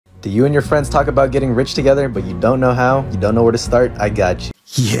Do you and your friends talk about getting rich together, but you don't know how? You don't know where to start? I got you.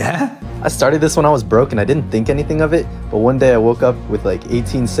 Yeah? I started this when I was broke and I didn't think anything of it, but one day I woke up with like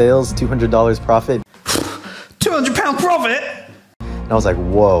 18 sales, $200 profit. £200 profit? And I was like,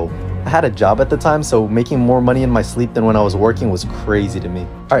 whoa. I had a job at the time, so making more money in my sleep than when I was working was crazy to me.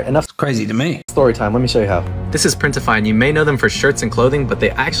 Alright, enough Crazy to me. story time, let me show you how. This is Printify, and you may know them for shirts and clothing, but they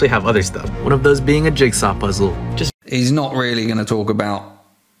actually have other stuff. One of those being a jigsaw puzzle. Just He's not really going to talk about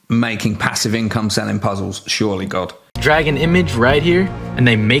making passive income selling puzzles, surely, God. Drag an image right here, and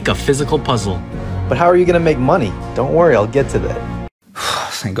they make a physical puzzle. but how are you gonna make money? Don't worry, I'll get to that.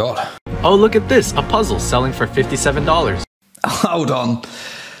 Thank God. Oh, look at this, a puzzle selling for $57. Hold on.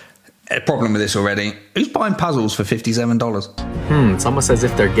 A problem with this already. Who's buying puzzles for $57? It's almost as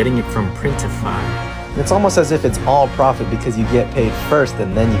if they're getting it from Printify. It's almost as if it's all profit because you get paid first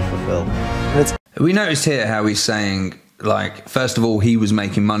and then you fulfill. And it's We noticed here how he's saying, like, first of all, he was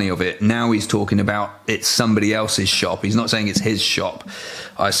making money of it. Now he's talking about it's somebody else's shop. He's not saying it's his shop.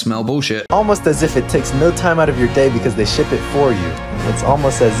 I smell bullshit. almost as if it takes no time out of your day because they ship it for you. It's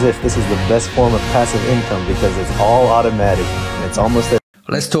almost as if this is the best form of passive income because it's all automatic. And it's almost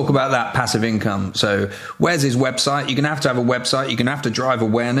Let's talk about that passive income. So where's his website? You're going to have a website. You're going to have to drive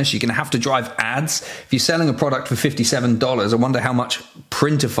awareness. You're going to have to drive ads. If you're selling a product for $57, I wonder how much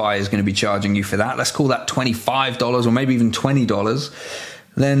Printify is going to be charging you for that. Let's call that $25 or maybe even $20.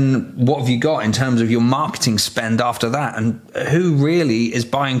 Then what have you got in terms of your marketing spend after that? And who really is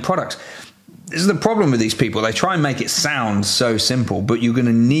buying products? This is the problem with these people. They try and make it sound so simple, but you're going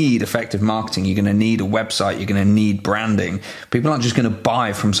to need effective marketing. You're going to need a website. You're going to need branding. People aren't just going to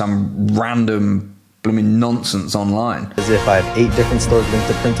buy from some random blooming nonsense online. as if I have 8 different stores linked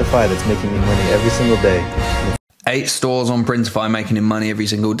to Printify that's making me money every single day. 8 stores on Printify making him money every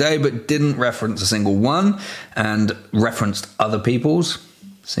single day, but didn't reference a single one and referenced other people's.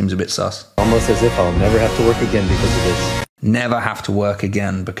 Seems a bit sus. Almost as if I'll never have to work again because of this. Never have to work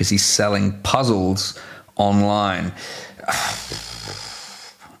again because he's selling puzzles online.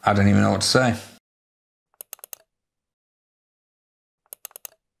 I don't even know what to say.